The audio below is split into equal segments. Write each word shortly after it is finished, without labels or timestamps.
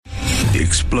The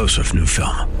explosive new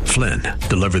film, Flynn,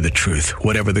 deliver the truth,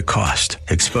 whatever the cost,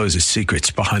 exposes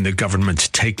secrets behind the government's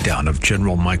takedown of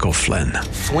General Michael Flynn.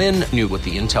 Flynn knew what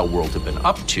the intel world had been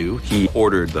up to. He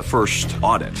ordered the first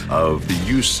audit of the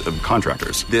use of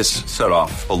contractors. This set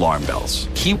off alarm bells.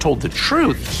 He told the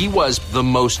truth. He was the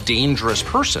most dangerous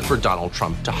person for Donald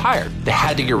Trump to hire. They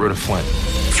had to get rid of Flynn.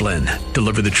 Flynn,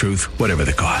 deliver the truth, whatever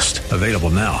the cost. Available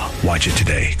now. Watch it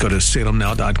today. Go to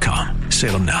salemnow.com.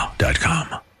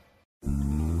 salemnow.com.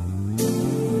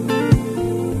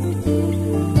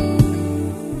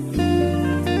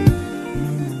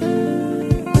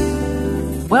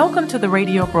 Welcome to the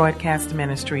radio broadcast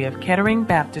ministry of Kettering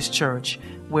Baptist Church,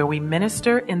 where we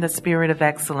minister in the spirit of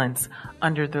excellence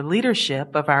under the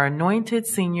leadership of our anointed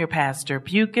senior pastor,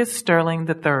 Bucus Sterling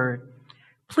III.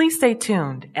 Please stay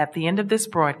tuned at the end of this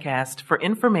broadcast for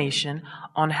information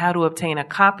on how to obtain a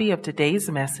copy of today's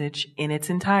message in its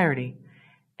entirety.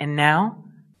 And now,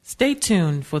 stay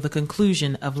tuned for the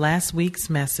conclusion of last week's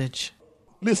message.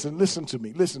 Listen to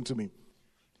me.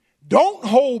 Don't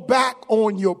hold back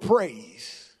on your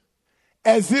praise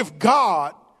as if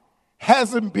God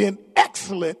hasn't been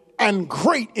excellent and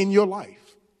great in your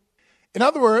life. In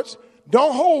other words,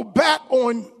 don't hold back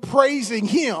on praising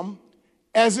him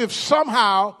as if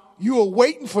somehow you are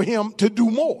waiting for him to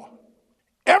do more.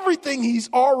 Everything he's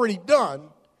already done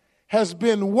has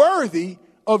been worthy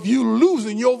of you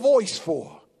losing your voice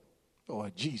for.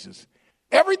 Lord Jesus.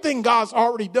 Everything God's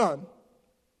already done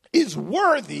is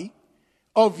worthy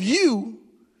of you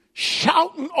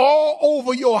shouting all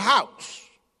over your house,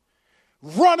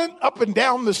 running up and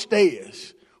down the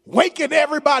stairs, waking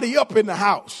everybody up in the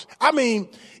house. I mean,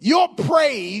 your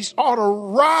praise ought to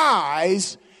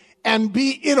rise and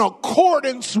be in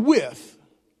accordance with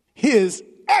his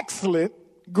excellent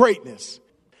greatness.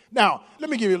 Now, let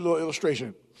me give you a little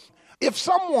illustration. If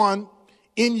someone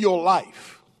in your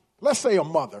life, let's say a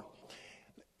mother,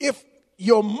 if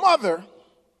your mother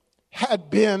had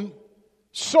been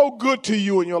so good to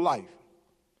you in your life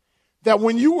that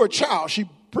when you were a child, she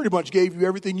pretty much gave you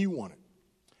everything you wanted.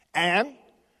 And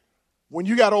when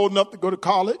you got old enough to go to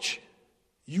college,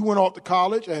 you went off to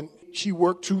college and she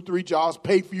worked 2-3 jobs,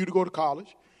 paid for you to go to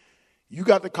college. You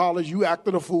got to college, you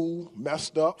acted a fool,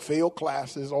 messed up, failed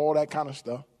classes, all that kind of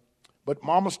stuff. But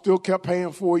mama still kept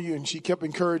paying for you, and she kept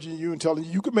encouraging you and telling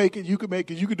you, you could make it, you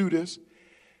could do this.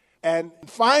 And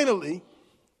finally,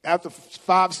 after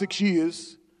 5-6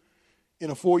 years in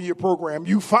a 4-year program,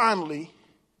 you finally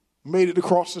made it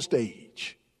across the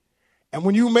stage. And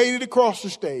when you made it across the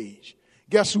stage,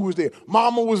 guess who was there?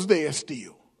 Mama was there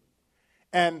still.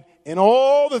 And in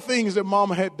all the things that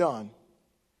mama had done,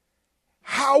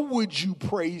 how would you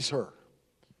praise her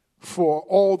for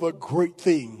all the great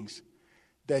things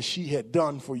that she had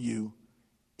done for you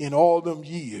in all them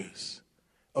years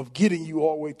of getting you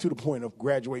all the way to the point of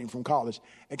graduating from college?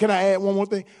 And can I add one more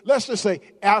thing? Let's just say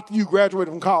after you graduated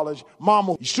from college,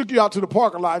 mama took you out to the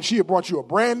parking lot and she had brought you a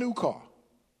brand new car.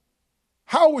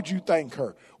 How would you thank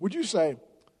her? Would you say,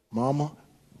 Mama,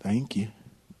 thank you.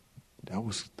 That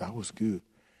was good.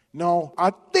 No,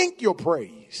 I think your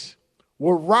praise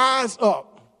will rise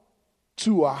up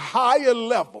to a higher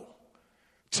level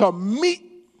to meet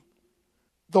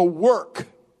the work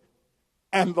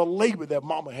and the labor that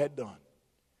mama had done.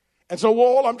 And so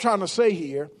all I'm trying to say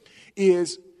here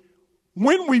is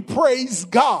when we praise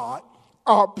God,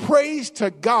 our praise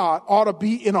to God ought to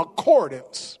be in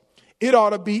accordance. It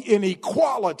ought to be in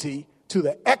equality to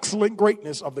the excellent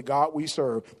greatness of the God we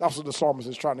serve. That's what the psalmist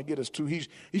is trying to get us to. He's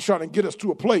trying to get us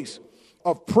to a place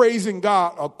of praising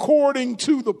God according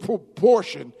to the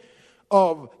proportion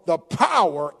of the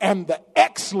power and the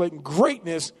excellent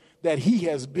greatness that he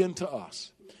has been to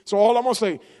us. So all I'm going to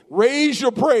say, raise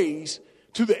your praise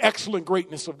to the excellent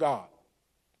greatness of God.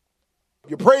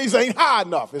 Your praise ain't high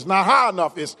enough. It's not high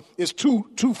enough. It's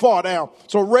too far down.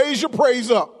 So raise your praise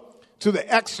up to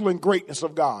the excellent greatness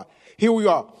of God. Here we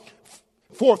are.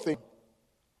 Fourth thing.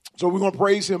 So we're going to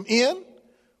praise him in.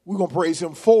 We're going to praise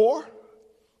him for.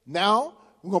 Now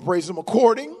we're going to praise him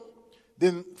according.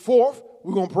 Then fourth,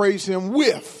 we're going to praise him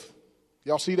with.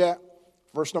 Y'all see that?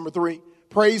 Verse number 3.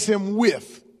 Praise him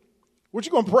with. What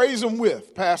you going to praise him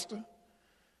with, Pastor?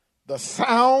 The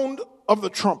sound of the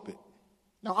trumpet.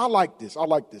 Now, I like this. I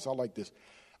like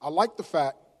the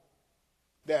fact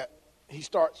that he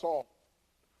starts off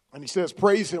and he says,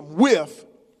 praise him with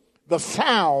the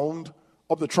sound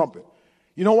of the trumpet.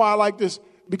 You know why I like this?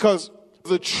 Because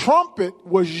the trumpet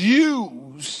was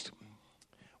used,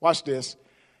 watch this,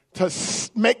 to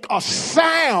make a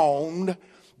sound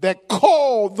that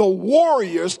called the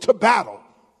warriors to battle.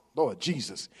 Lord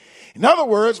Jesus. In other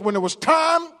words, when it was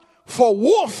time for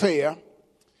warfare,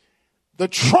 the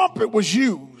trumpet was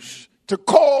used to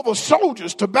call the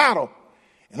soldiers to battle.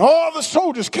 And all the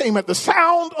soldiers came at the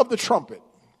sound of the trumpet.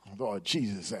 Lord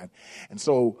Jesus. And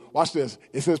so, watch this.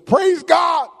 It says, praise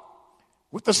God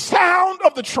with the sound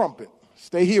of the trumpet.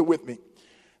 Stay here with me.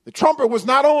 The trumpet was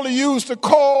not only used to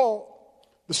call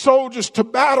the soldiers to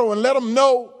battle and let them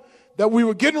know that we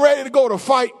were getting ready to go to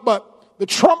fight, but the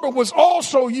trumpet was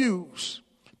also used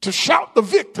to shout the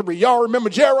victory. Y'all remember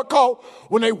Jericho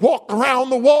when they walked around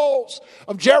the walls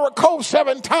of Jericho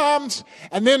 7 times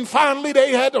and then finally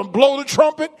they had to blow the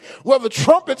trumpet? Well, the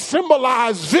trumpet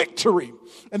symbolized victory.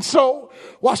 And so,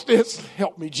 watch this,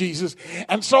 help me Jesus.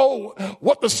 And so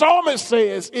what the psalmist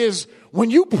says is when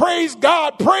you praise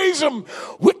God, praise him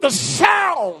with the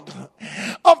sound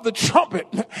of the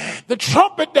trumpet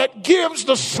that gives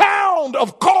the sound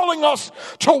of calling us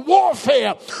to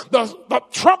warfare, the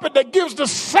trumpet that gives the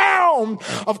sound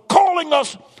of calling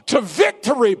us to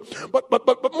victory. But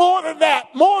more than that,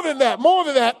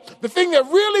 the thing that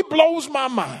really blows my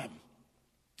mind,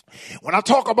 when I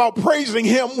talk about praising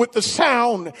him with the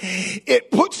sound,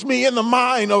 it puts me in the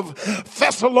mind of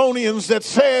Thessalonians that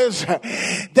says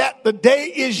that the day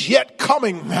is yet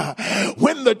coming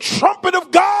when the trumpet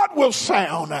of God will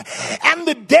sound and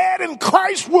the dead in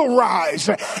Christ will rise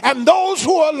and those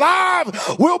who are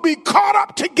alive will be caught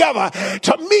up together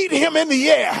to meet him in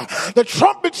the air. The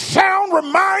trumpet sound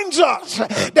reminds us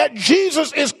that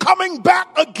Jesus is coming back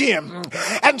again.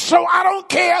 And so I don't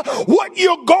care what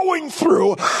you're going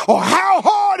through or how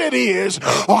hard it is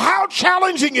or how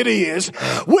challenging it is,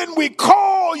 when we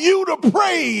call you to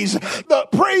praise, the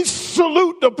praise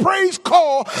salute, the praise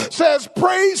call says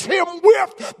praise him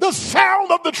with the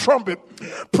sound of the trumpet.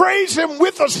 Praise him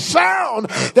with a sound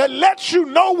that lets you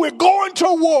know we're going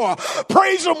to war.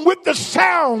 Praise him with the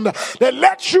sound that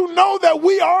lets you know that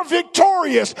we are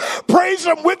victorious. Praise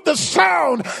him with the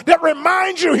sound that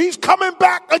reminds you he's coming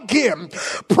back again.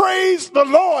 Praise the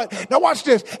Lord. Now watch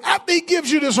this. After he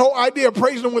gives you this whole idea of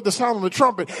praising him with the sound of the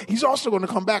trumpet, he's also going to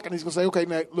come back and he's going to say, okay,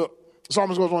 now look, the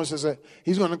psalmist goes on and says that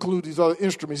he's going to include these other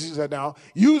instruments. He said, now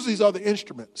use these other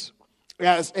instruments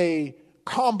as a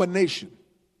combination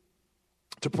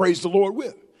to praise the Lord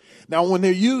with. Now, when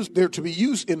they're used, they're to be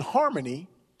used in harmony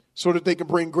so that they can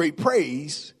bring great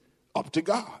praise up to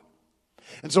God.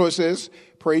 And so it says,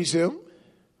 praise him.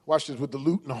 Watch this, with the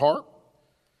lute and the harp.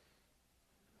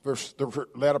 Verse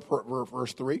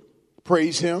 3.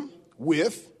 Praise him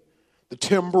with the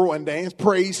timbrel and dance.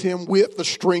 Praise him with the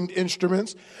stringed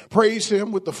instruments. Praise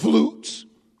him with the flutes.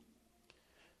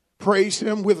 Praise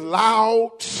him with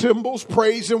loud cymbals.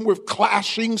 Praise him with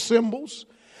clashing cymbals.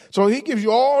 So he gives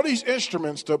you all these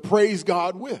instruments to praise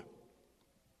God with.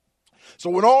 So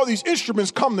when all these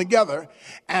instruments come together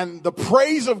and the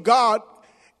praise of God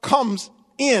comes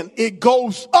in, it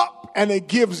goes up and it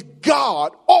gives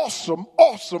God awesome,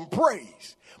 awesome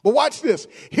praise. But watch this.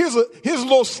 Here's a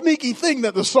little sneaky thing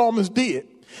that the psalmist did.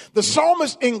 The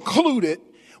psalmist included,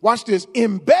 watch this,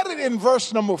 embedded in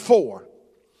verse number 4.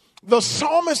 The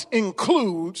psalmist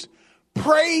includes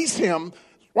praise him.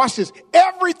 Watch this.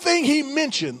 Everything he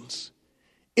mentions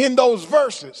in those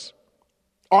verses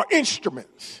are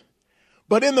instruments.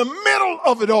 But in the middle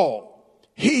of it all,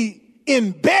 he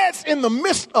embeds in the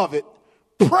midst of it,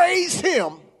 praise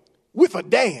him with a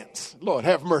dance. Lord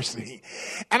have mercy.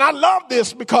 And I love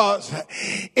this because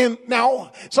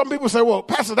now some people say, well,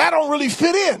 Pastor, that don't really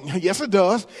fit in. Yes, it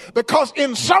does. Because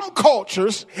in some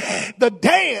cultures, the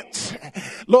dance,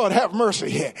 Lord have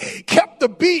mercy, kept the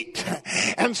beat.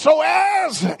 And so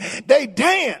as they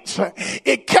dance,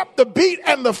 it kept the beat,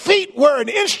 and the feet were an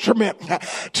instrument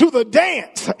to the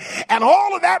dance. And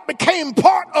all of that became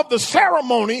part of the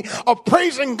ceremony of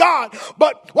praising God.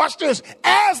 But watch this.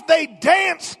 As they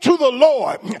danced to the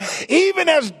Lord, even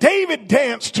as David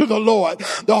danced to the Lord,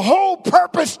 the whole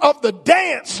purpose of the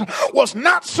dance was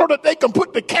not so that they can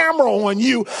put the camera on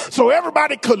you so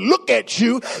everybody could look at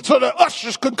you so the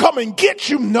ushers could come and get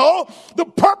you. No, the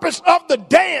purpose of the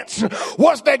dance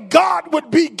was that God would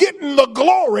be getting the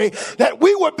glory, that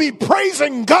we would be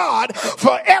praising God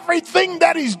for everything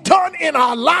that he's done in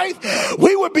our life.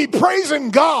 We would be praising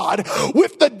God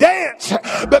with the dance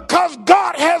because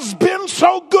God has been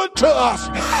so good to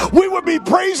us. We would be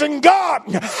praising God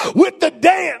with the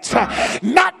dance,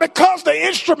 not because the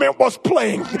instrument was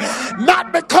playing,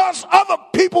 not because other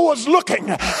people was looking,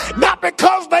 not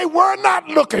because they were not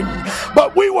looking,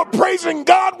 but we were praising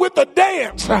God with the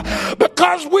dance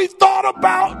because we thought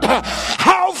about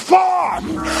how far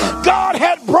God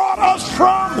had brought us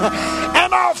from,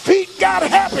 and our feet got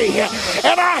happy,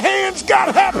 and our hands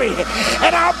got happy,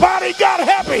 and our body got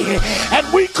happy,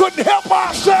 and we couldn't help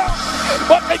ourselves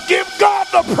but to give God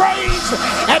the praise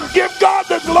and give God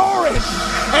the glory.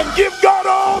 and give God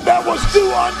all that was due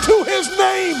unto his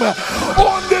name.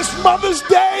 On this Mother's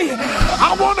Day,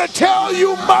 I want to tell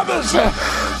you, mothers,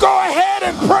 go ahead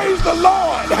and praise the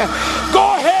Lord. Go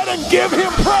ahead and give him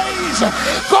praise.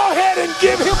 Go ahead and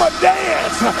give him a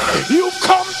dance. You've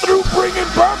come through bringing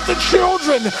birth to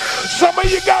children. Some of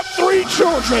you got 3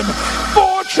 children,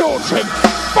 4 children,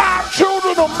 5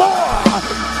 children or more.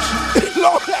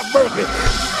 Lord have mercy.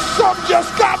 Some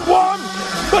just got 1,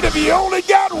 but if you only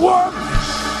got 1,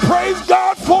 praise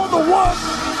God for the 1.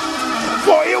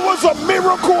 For it was a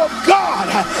miracle of God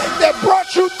that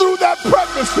brought you through that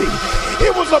pregnancy.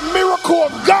 It was a miracle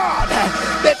of God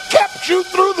that kept you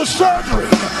through the surgery.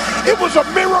 It was a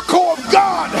miracle of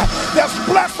God that's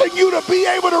blessing you to be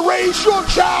able to raise your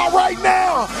child right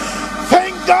now.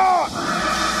 Thank God.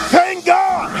 Thank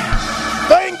God.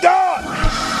 Thank God.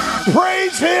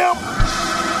 Praise him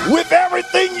with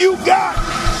everything you got.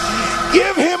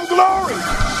 Give him glory.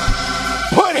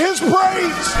 Put his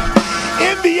praise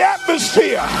in the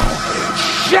atmosphere.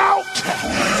 Shout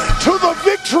to the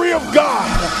victory of God.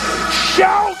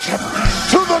 Shout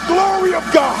to the glory of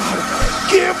God.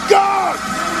 Give God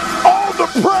all the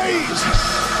praise,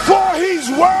 for he's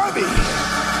worthy.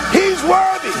 He's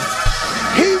worthy.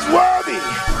 He's worthy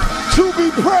to be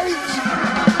praised.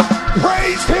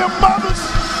 Praise him, mothers.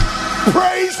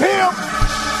 Praise him.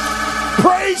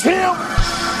 Praise him.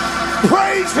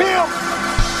 Praise him.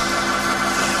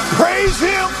 Praise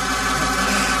him.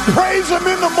 Praise him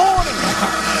in the morning.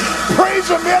 Praise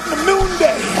him at the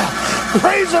noonday.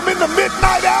 Praise him in the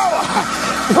midnight hour.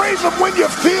 Praise him when you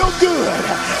feel good.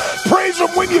 Praise him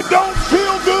when you don't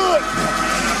feel good.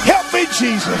 Help me,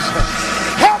 Jesus.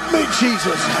 Help me,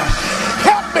 Jesus.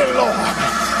 Help me, Lord.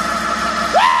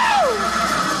 Woo!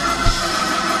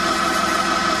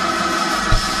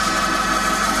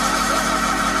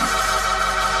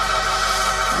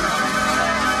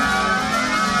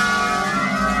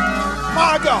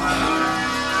 My God.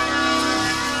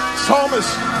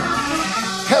 Psalmist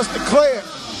has declared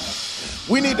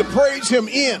we need to praise him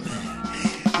in.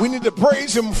 We need to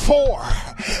praise him for.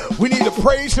 We need to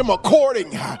praise him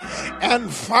according.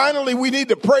 And finally, we need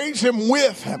to praise him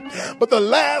with. But the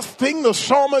last thing the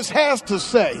psalmist has to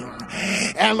say,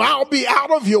 and I'll be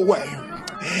out of your way.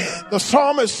 The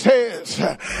psalmist says,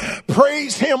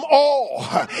 praise him all.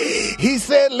 He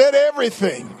said, let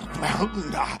everything.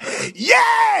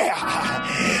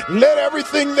 Yeah! Let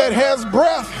everything that has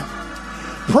breath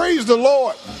praise the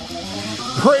Lord.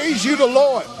 Praise you, the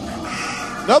Lord.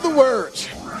 In other words,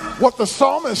 what the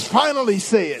psalmist finally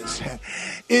says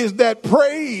is that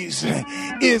praise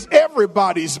is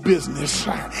everybody's business.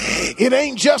 It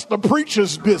ain't just the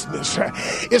preacher's business.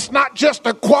 It's not just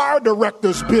the choir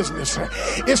director's business.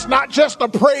 It's not just the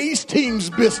praise team's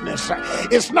business.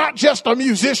 It's not just a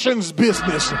musician's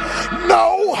business.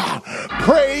 No,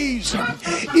 praise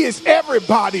is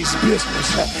everybody's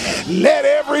business. Let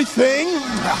everything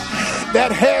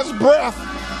that has breath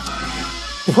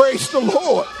praise the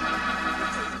Lord.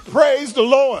 Praise the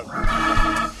Lord.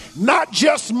 Not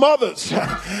just mothers,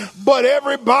 but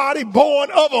everybody born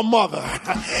of a mother.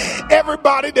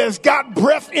 Everybody that's got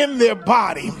breath in their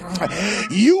body.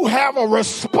 You have a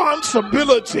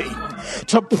responsibility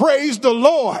to praise the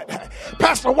Lord.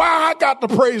 Pastor, why I got to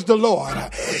praise the Lord?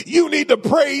 You need to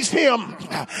praise him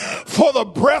for the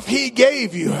breath he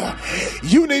gave you.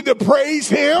 You need to praise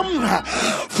him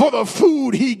for the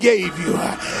food he gave you.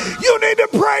 You need to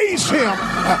praise him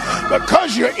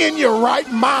because you're in your right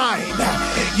mind.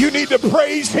 You need to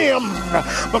praise him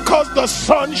because the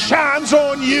sun shines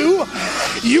on you.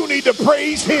 You need to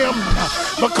praise him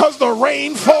because the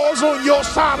rain falls on your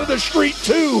side of the street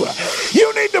too.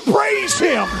 You need to praise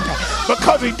him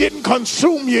because he didn't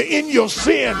consume you in your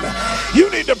sin. You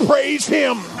need to praise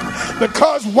him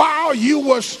because while you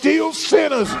were still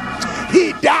sinners,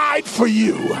 he died for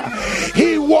you.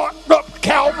 He walked up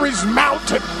Calvary's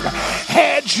mountain,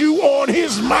 had you on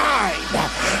his mind,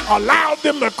 allowed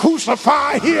them to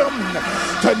crucify him,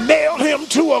 to nail him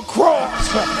to a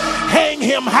cross, hang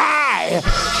him high,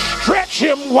 stretch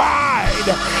him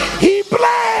wide. He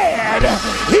bled,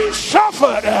 he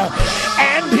suffered,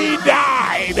 and he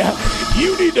died.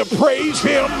 You need to praise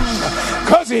him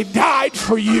because he died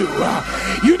for you.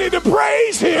 You need to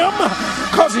praise him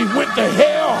because he went to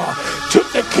hell, took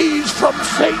the keys from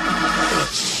Satan,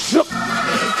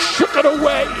 shook it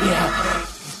away,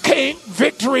 gained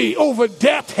victory over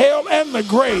death, hell, and the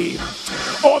grave.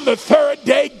 On the third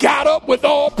day, got up with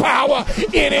all power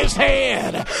in his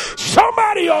hand.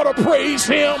 Somebody Somebody ought to praise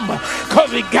him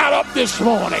because he got up this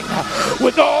morning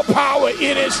with all power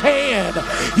in his hand.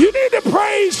 You need to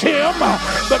praise him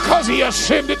because he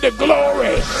ascended to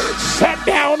glory, sat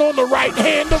down on the right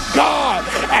hand of God,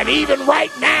 and even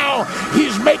right now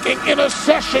he's making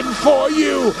intercession for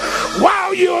you.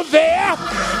 While you're there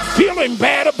feeling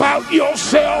bad about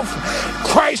yourself,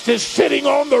 Christ is sitting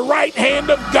on the right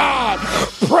hand of God,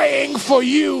 praying for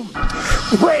you,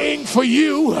 praying for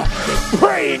you,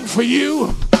 praying for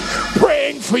you,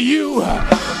 praying for you,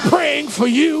 praying for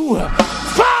you.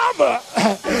 Father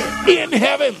in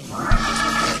heaven,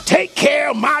 take care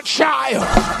of my child.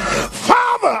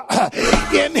 Father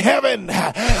in heaven,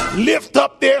 lift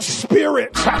up their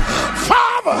spirits.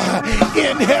 Father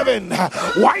in heaven,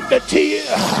 wipe the tear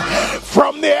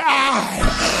from their eyes.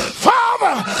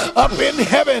 Father up in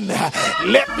heaven,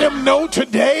 let them know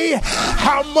today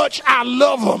how much I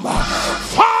love them.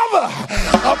 Father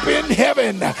up in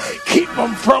heaven, keep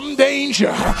them from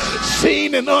danger,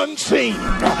 seen and unseen.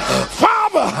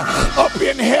 Father up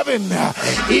in heaven,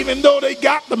 even though they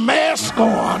got the mask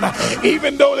on,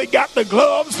 even though they got the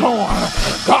gloves on,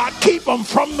 God, keep them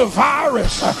from the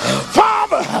virus.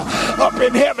 Father up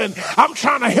in heaven, I'm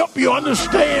trying to help you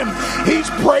understand. He's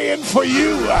praying for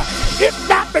you. It's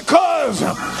not because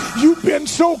you've been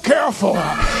so careful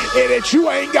that you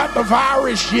ain't got the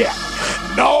virus yet.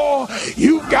 No,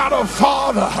 you've got a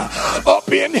Father up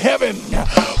in heaven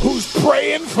who's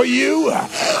praying for you,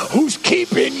 who's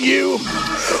keeping you,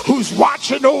 who's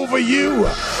watching over you,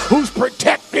 who's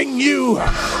protecting you,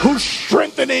 who's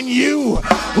strengthening you,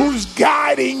 who's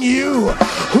guiding you,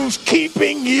 who's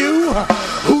keeping you,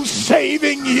 who's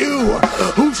saving you,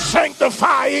 who's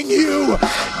sanctifying you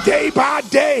day by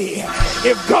day.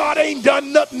 If God ain't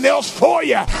done nothing else for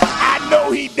you, I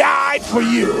know he died for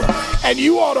you, and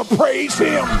you ought to praise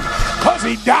him because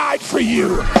he died for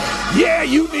you. Yeah,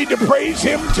 you need to praise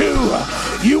him too.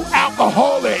 You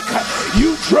alcoholic,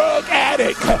 you drug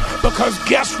addict, because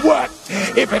guess what?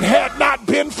 If it had not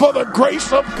been for the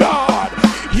grace of God,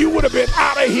 you would have been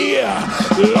out of here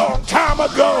a long time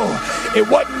ago. It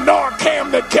wasn't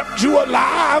Narcan that kept you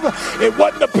alive. It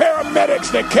wasn't the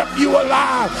paramedics that kept you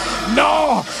alive.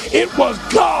 No, it was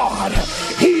God.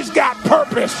 He's got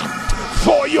purpose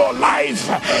for your life.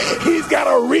 He's got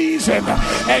a reason,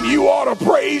 and you ought to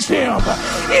praise him.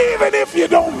 Even if you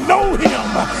don't know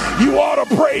him, you ought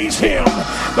to praise him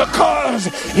because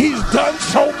he's done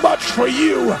so much for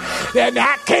you. And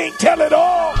I can't tell it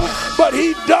all, but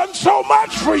he's done so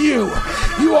much for you.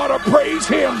 You ought to praise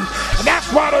him. And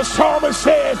that's why the psalmist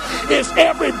says it's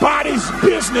everybody's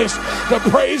business to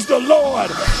praise the Lord.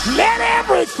 Let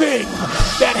everything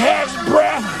that has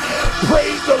breath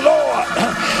praise the Lord.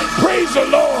 Praise the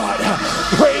Lord.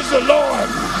 Praise the Lord.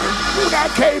 When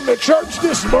I came to church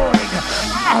this morning,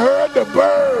 I heard the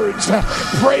birds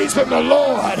praising the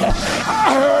Lord.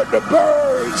 I heard the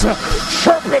birds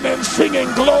chirping and singing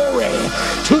glory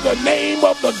to the name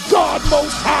of the God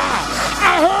Most High.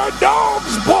 I heard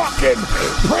dogs barking,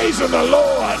 praising the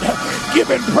Lord,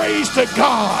 giving praise to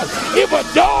God. If a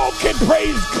dog can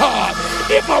praise God,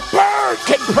 if a bird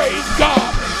can praise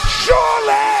God,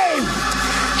 surely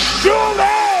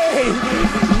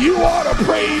you ought to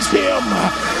praise him.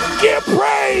 Give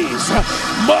praise,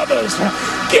 mothers.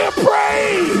 Give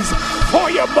praise for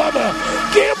your mother.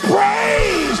 Give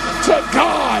praise to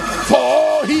God for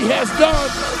all he has done.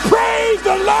 Praise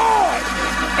the Lord.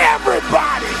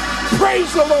 Everybody,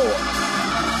 praise the Lord.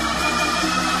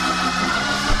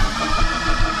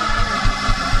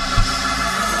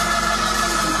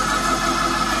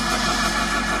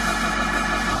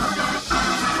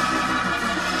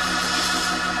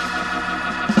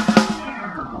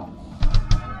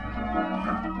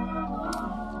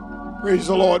 Praise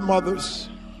the Lord, mothers.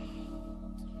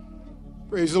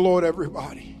 Praise the Lord,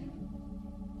 everybody.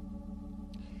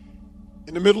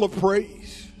 In the middle of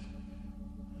praise,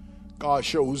 God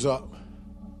shows up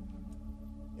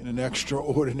in an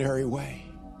extraordinary way.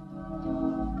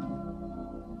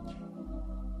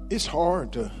 It's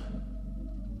hard to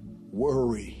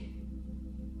worry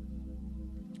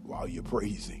while you're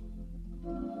praising.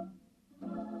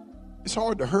 It's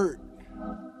hard to hurt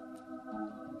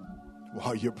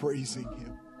while you're praising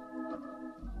him.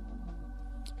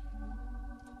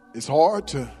 It's hard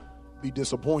to be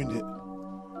disappointed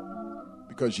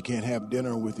because you can't have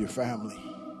dinner with your family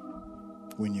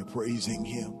when you're praising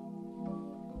him.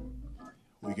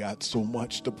 We got so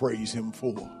much to praise him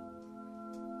for.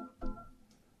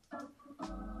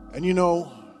 And you know,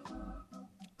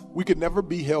 we could never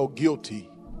be held guilty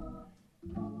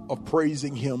of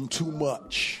praising him too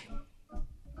much.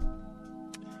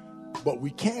 But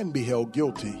we can be held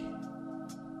guilty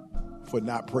for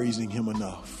not praising him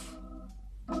enough.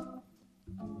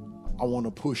 I want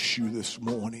to push you this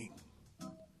morning.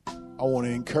 I want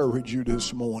to encourage you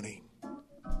this morning.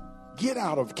 Get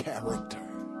out of character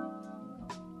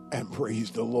and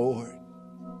praise the Lord.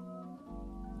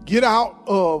 Get out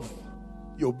of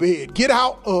your bed. Get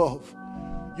out of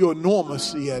your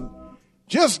normalcy and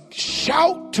just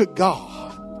shout to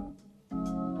God,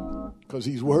 because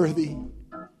he's worthy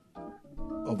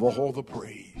of all the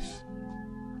praise.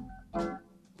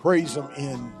 Praise him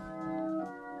in.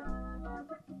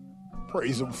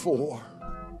 Praise him for.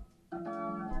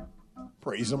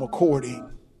 Praise him according.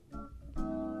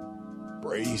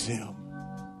 Praise him.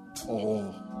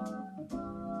 Oh,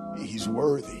 he's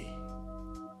worthy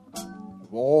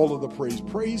of all of the praise.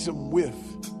 Praise him with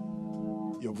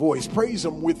your voice. Praise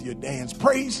him with your dance.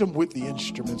 Praise him with the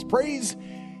instruments. Praise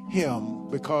him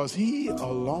because he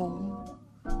alone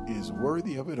is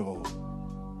worthy of it all.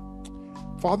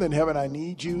 Father in heaven, I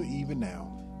need you even now,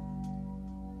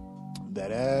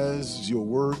 that as your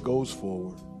word goes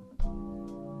forward,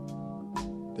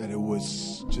 that it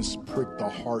was just prick the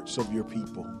hearts of your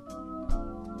people.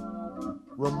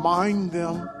 Remind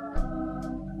them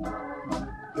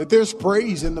that there's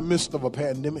praise in the midst of a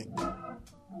pandemic,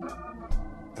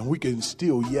 and we can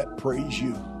still yet praise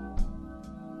you.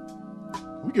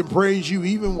 We can praise you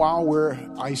even while we're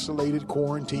isolated,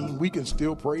 quarantined. We can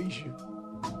still praise you.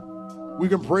 We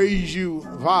can praise you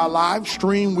via live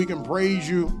stream. We can praise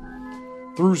you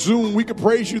through Zoom. We can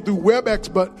praise you through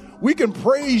WebEx, but we can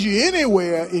praise you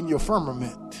anywhere in your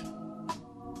firmament.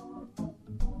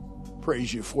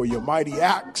 Praise you for your mighty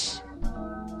acts.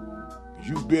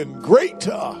 You've been great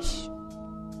to us.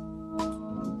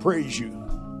 Praise you.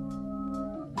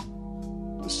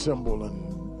 The cymbal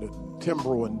and the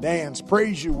timbrel and dance.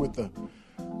 Praise you with the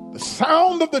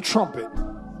sound of the trumpet.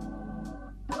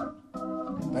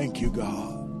 Thank you,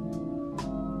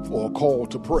 God, for a call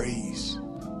to praise.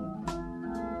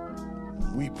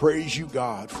 We praise you,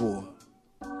 God, for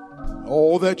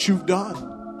all that you've done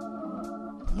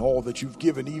and all that you've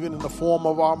given, even in the form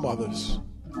of our mothers.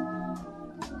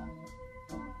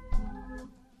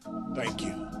 Thank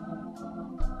you.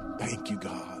 Thank you,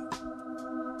 God,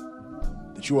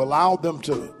 that you allowed them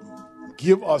to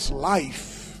give us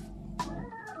life.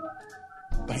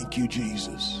 Thank you,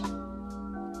 Jesus.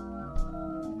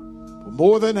 But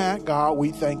more than that, God, we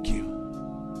thank you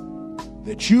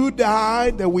that you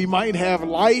died that we might have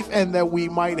life and that we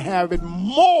might have it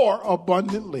more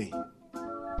abundantly.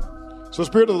 So,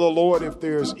 Spirit of the Lord, if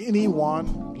there's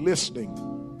anyone listening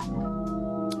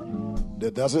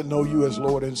that doesn't know you as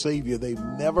Lord and Savior, they've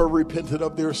never repented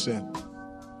of their sin,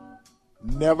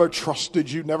 never trusted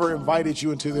you, never invited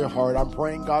you into their heart, I'm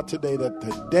praying, God, today that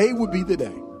today would be the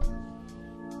day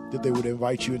that they would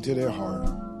invite you into their heart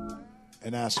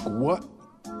and ask, what,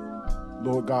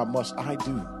 Lord God, must I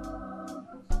do?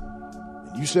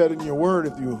 You said in your word,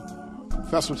 if you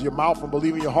confess with your mouth and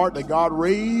believe in your heart that God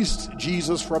raised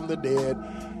Jesus from the dead,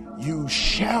 you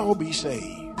shall be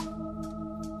saved.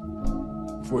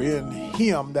 For in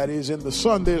him, that is in the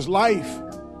Son, there's life.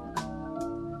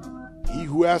 He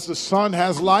who has the Son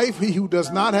has life. He who does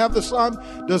not have the Son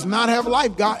does not have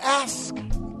life. God, ask.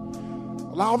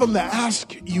 Allow them to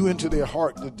ask you into their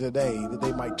heart today, that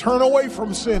they might turn away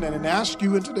from sin and ask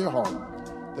you into their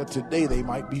heart, that today they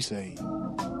might be saved.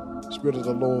 Spirit of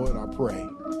the Lord, I pray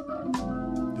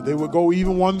that they would go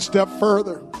even one step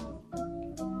further,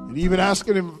 and even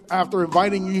asking him, after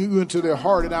inviting you into their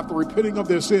heart and after repenting of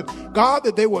their sin, God,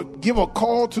 that they would give a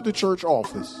call to the church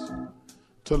office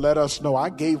to let us know, I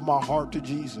gave my heart to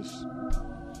Jesus.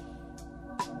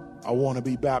 I want to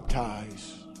be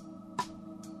baptized.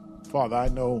 Father, I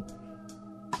know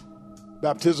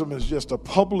baptism is just a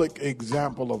public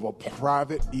example of a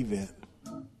private event.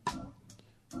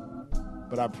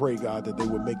 But I pray, God, that they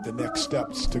would make the next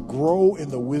steps to grow in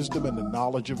the wisdom and the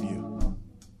knowledge of you.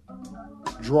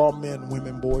 Draw men,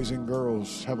 women, boys, and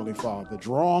girls, Heavenly Father.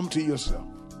 Draw them to yourself.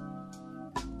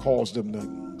 Cause them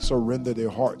to surrender their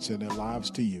hearts and their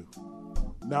lives to you.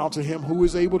 Now to him who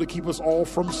is able to keep us all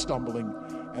from stumbling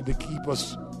and to keep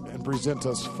us and present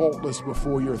us faultless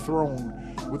before your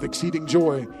throne with exceeding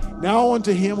joy. Now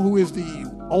unto him who is the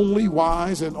only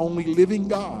wise and only living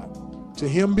God. To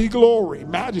him be glory,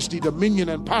 majesty, dominion,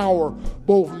 and power,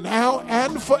 both now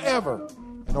and forever.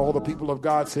 And all the people of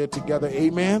God said together,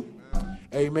 amen,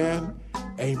 amen,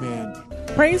 amen.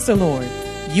 Praise the Lord.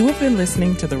 You have been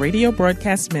listening to the radio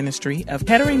broadcast ministry of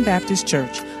Kettering Baptist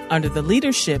Church under the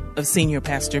leadership of Senior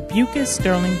Pastor Bucas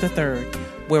Sterling III,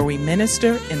 where we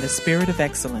minister in the spirit of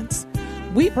excellence.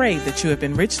 We pray that you have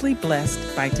been richly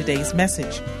blessed by today's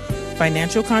message.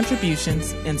 Financial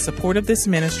contributions in support of this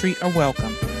ministry are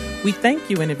welcome. We thank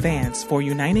you in advance for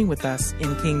uniting with us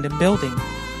in kingdom building.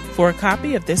 For a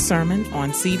copy of this sermon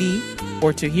on CD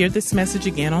or to hear this message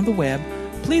again on the web,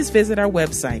 please visit our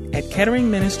website at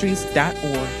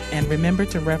ketteringministries.org and remember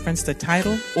to reference the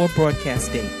title or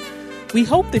broadcast date. We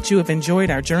hope that you have enjoyed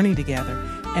our journey together,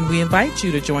 and we invite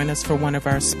you to join us for one of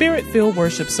our Spirit-filled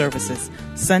worship services,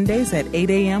 Sundays at 8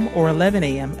 a.m. or 11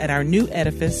 a.m. at our new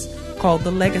edifice called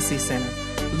the Legacy Center,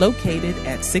 located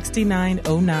at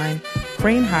 6909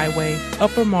 Crane Highway,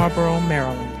 Upper Marlboro,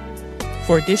 Maryland.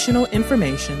 For additional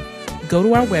information, go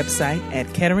to our website at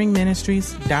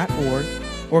ketteringministries.org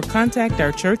or contact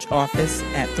our church office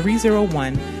at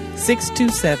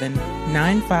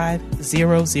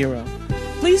 301-627-9500.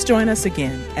 Please join us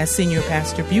again as Senior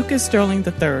Pastor Bucas Sterling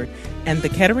III and the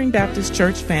Kettering Baptist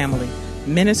Church family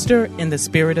minister in the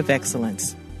spirit of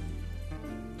excellence.